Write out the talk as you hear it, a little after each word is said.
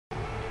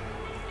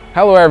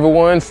Hello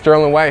everyone,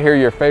 Sterling White here,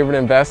 your favorite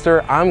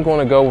investor. I'm going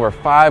to go over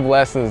 5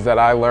 lessons that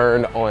I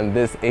learned on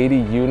this 80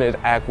 unit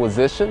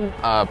acquisition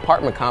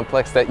apartment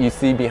complex that you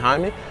see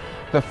behind me.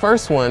 The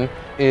first one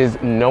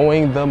is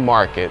knowing the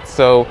market.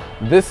 So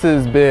this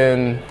has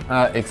been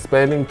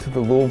expanding to the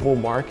Louisville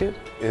market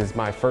is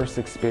my first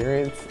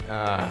experience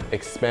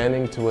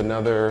expanding to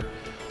another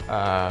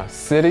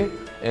city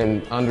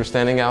and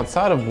understanding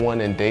outside of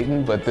one in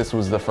Dayton, but this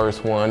was the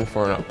first one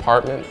for an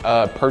apartment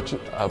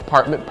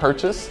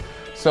purchase.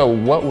 So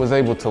what was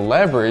able to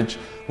leverage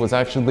was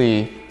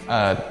actually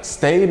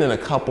stayed in a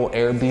couple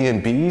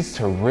Airbnbs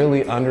to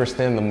really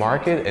understand the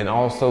market and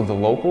also the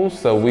locals.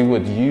 So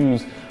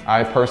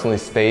I personally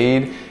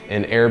stayed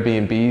in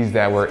Airbnbs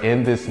that were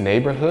in this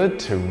neighborhood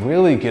to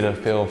really get a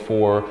feel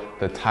for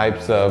the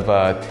types of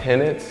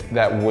tenants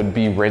that would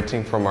be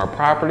renting from our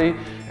property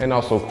and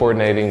also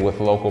coordinating with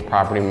local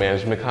property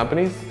management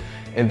companies.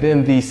 And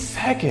then the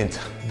second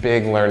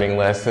big learning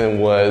lesson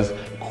was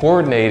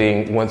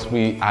coordinating once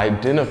we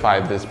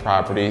identified this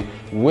property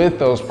with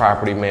those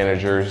property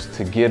managers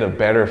to get a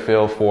better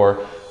feel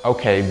for,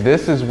 okay,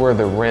 this is where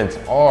the rents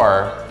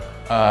are,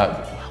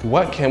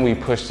 what can we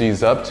push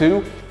these up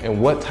to,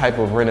 and what type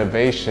of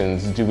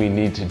renovations do we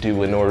need to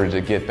do in order to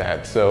get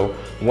that. So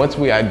once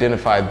we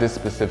identified this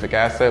specific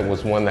asset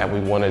was one that we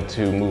wanted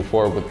to move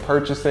forward with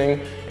purchasing,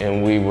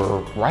 and we were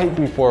right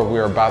before we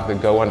were about to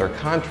go under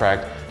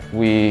contract,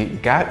 we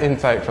got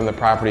insight from the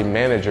property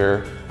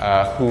manager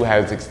who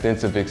has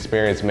extensive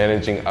experience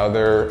managing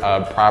other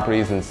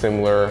properties and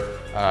similar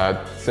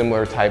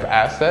type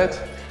assets.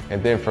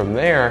 And then from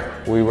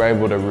there, we were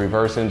able to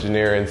reverse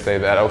engineer and say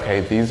that,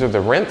 okay, these are the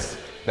rents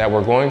that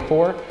we're going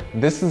for.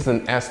 This is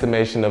an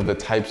estimation of the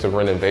types of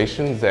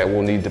renovations that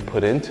we'll need to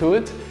put into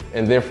it.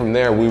 And then from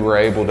there, we were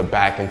able to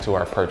back into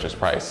our purchase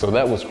price. So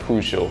that was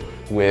crucial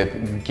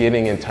with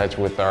getting in touch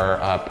with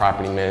our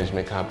property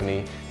management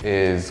company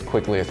as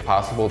quickly as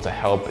possible to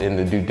help in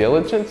the due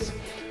diligence.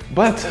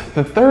 But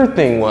the third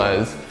thing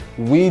was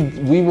we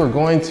did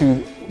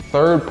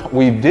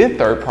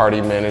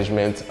third-party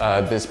management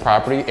this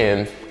property,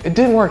 and it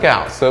didn't work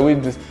out.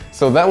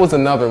 So that was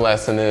another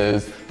lesson,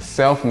 is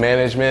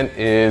self-management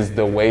is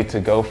the way to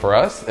go for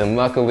us. And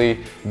luckily,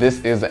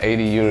 this is an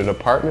 80 unit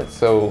apartment,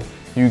 so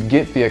you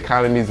get the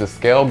economies of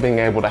scale being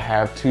able to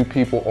have 2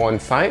 people on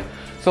site.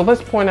 So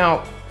let's point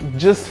out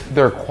just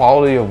their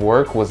quality of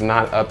work was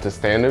not up to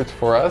standards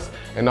for us,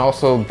 and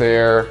also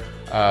their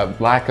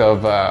lack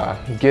of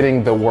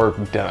getting the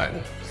work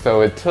done.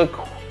 So it took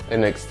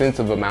an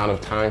extensive amount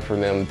of time for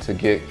them to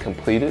get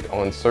completed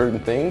on certain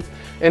things,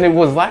 and it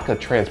was lack of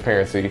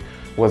transparency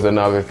was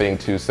another thing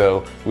too.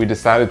 So we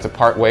decided to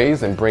part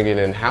ways and bring it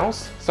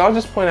in-house. So I'll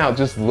just point out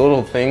just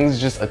little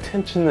things, just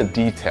attention to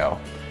detail.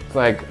 It's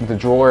like the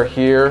drawer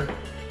here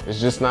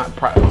is just not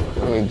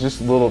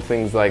just little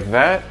things like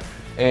that.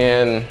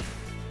 And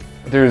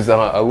there's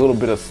a little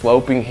bit of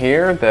sloping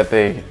here that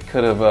they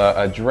could have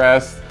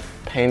addressed,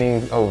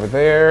 painting over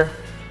there.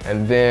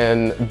 And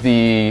then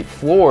the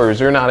floors,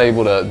 you're not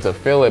able to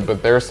feel it,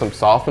 but there's some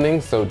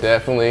softening. So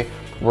definitely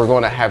we're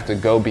going to have to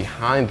go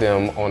behind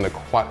them on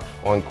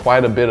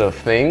quite a bit of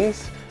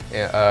things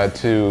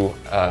to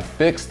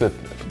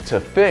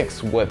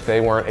fix what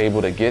they weren't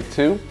able to get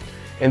to.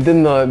 And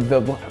then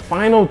the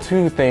final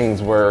 2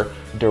 things were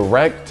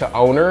direct to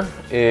owner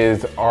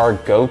is our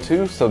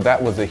go-to. So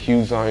that was a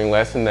huge learning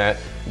lesson that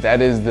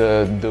is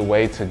the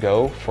way to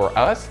go for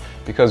us,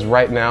 because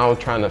right now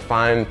trying to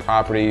find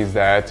properties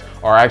that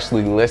are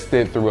actually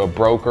listed through a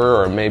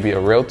broker or maybe a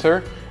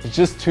realtor is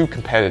just too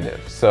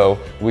competitive. So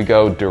we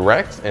go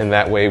direct, and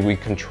that way we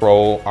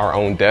control our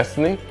own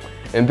destiny.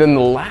 And then the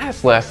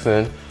last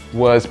lesson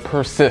was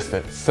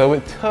persistence. So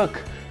it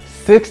took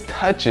 6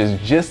 touches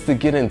just to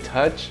get in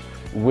touch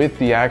with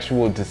the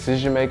actual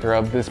decision maker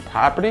of this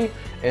property.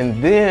 And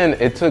then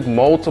it took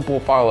multiple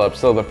follow-ups.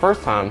 So the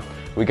first time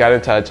we got in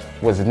touch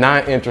was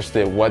not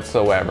interested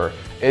whatsoever.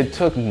 It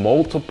took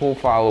multiple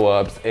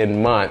follow-ups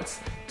in months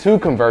to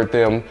convert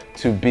them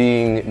to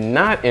being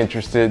not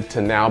interested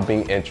to now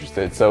being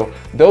interested. So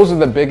those are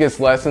the biggest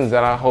lessons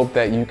that I hope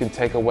that you can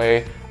take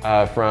away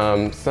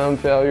from some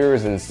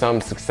failures and some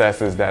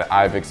successes that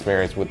I've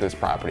experienced with this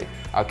property.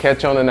 I'll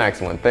catch you on the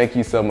next one. Thank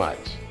you so much.